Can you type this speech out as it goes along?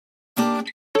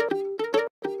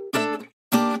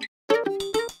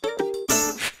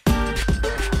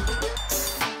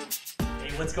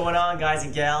what's going on, guys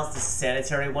and gals? This is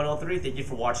Sanitary 103. Thank you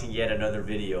for watching yet another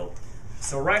video.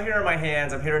 So right here in my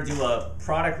hands, I'm here to do a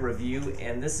product review,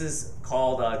 and this is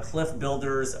called Clif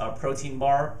Builders Protein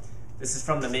Bar. This is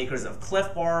from the makers of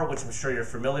Clif Bar, which I'm sure you're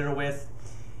familiar with.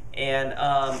 And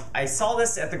I saw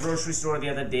this at the grocery store the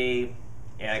other day,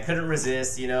 and I couldn't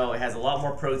resist. You know, it has a lot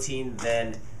more protein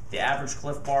than the average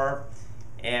Clif Bar,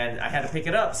 and I had to pick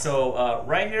it up. So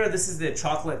right here, this is the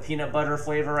chocolate peanut butter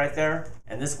flavor right there,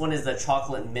 and this one is the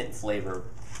chocolate mint flavor.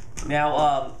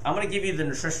 Now, I'm going to give you the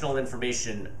nutritional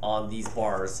information on these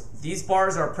bars. These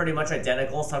bars are pretty much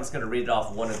identical, so I'm just going to read it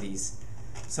off one of these.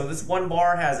 So this one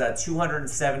bar has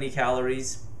 270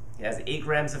 calories. It has 8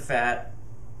 grams of fat,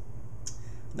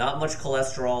 not much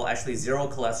cholesterol, actually 0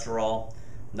 cholesterol,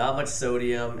 not much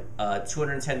sodium,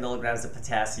 210 milligrams of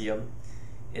potassium.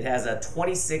 It has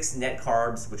 26 net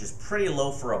carbs, which is pretty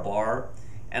low for a bar,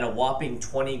 and a whopping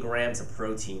 20 grams of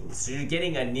protein. So you're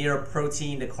getting a near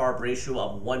protein to carb ratio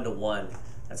of 1:1.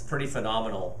 That's pretty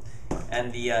phenomenal.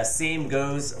 And the same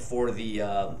goes for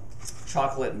the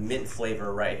chocolate mint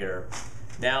flavor right here.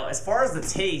 Now, as far as the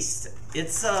taste,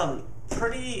 it's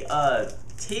pretty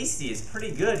tasty. It's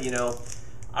pretty good, you know.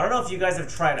 I don't know if you guys have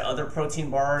tried other protein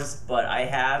bars, but I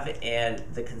have, and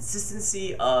the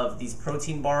consistency of these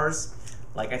protein bars,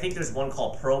 like I think there's one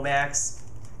called Pro Max,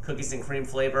 cookies and cream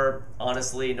flavor.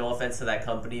 Honestly, no offense to that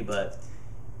company, but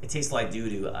it tastes like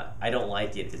doo-doo. I don't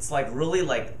like it. It's like really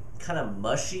like kind of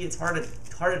mushy. It's hard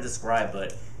to describe,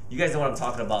 but you guys know what I'm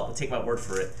talking about, but take my word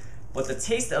for it. But the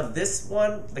taste of this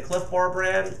one, the Clif Bar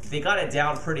brand, they got it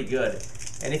down pretty good.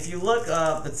 And if you look,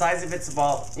 the size of it's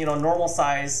about, you know, normal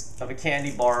size of a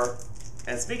candy bar.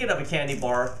 And speaking of a candy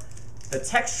bar, the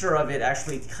texture of it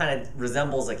actually kind of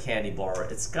resembles a candy bar.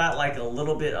 It's got like a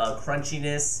little bit of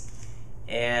crunchiness,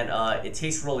 and it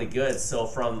tastes really good. So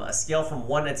from a scale from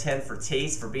 1 to 10 for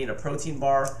taste, for being a protein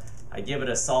bar, I give it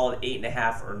a solid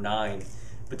 8.5 or 9.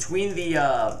 Between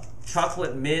the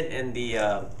chocolate mint and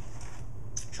the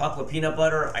chocolate peanut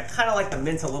butter, I kind of like the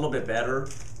mint a little bit better,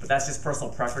 but that's just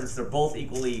personal preference. They're both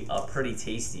equally pretty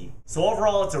tasty. So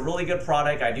overall, it's a really good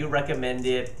product. I do recommend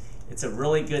it. It's a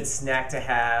really good snack to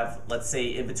have, let's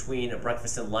say in between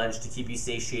breakfast and lunch, to keep you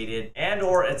satiated. And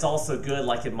or it's also good,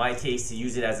 like in my case, to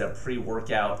use it as a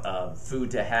pre-workout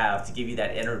food to have to give you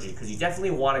that energy, because you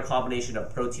definitely want a combination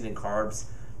of protein and carbs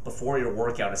before your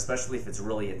workout, especially if it's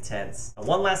really intense.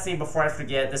 One last thing before I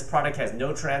forget, this product has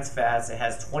no trans fats. It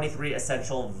has 23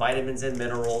 essential vitamins and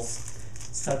minerals,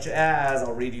 such as,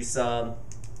 I'll read you some.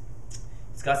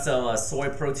 It's got some soy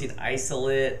protein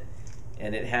isolate,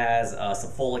 and it has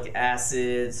some folic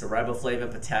acid, some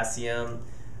riboflavin, potassium,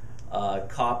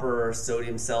 copper,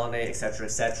 sodium selenate, etc.,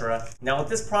 etc. Now with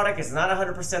this product, it's not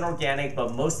 100% organic,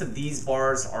 but most of these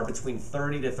bars are between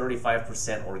 30 to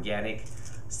 35% organic.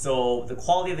 So the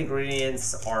quality of the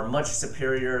ingredients are much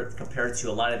superior compared to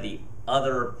a lot of the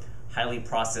other highly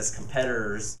processed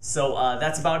competitors. So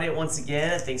that's about it once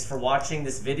again. Thanks for watching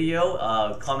this video.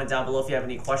 Comment down below if you have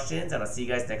any questions, and I'll see you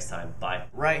guys next time. Bye.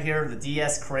 Right here, the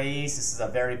DS Craze. This is a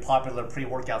very popular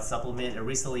pre-workout supplement. It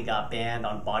recently got banned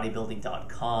on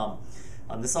bodybuilding.com.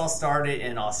 This all started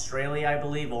in Australia, I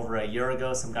believe, over a year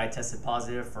ago. Some guy tested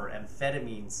positive for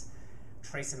amphetamines,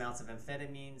 trace amounts of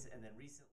amphetamines, and then recently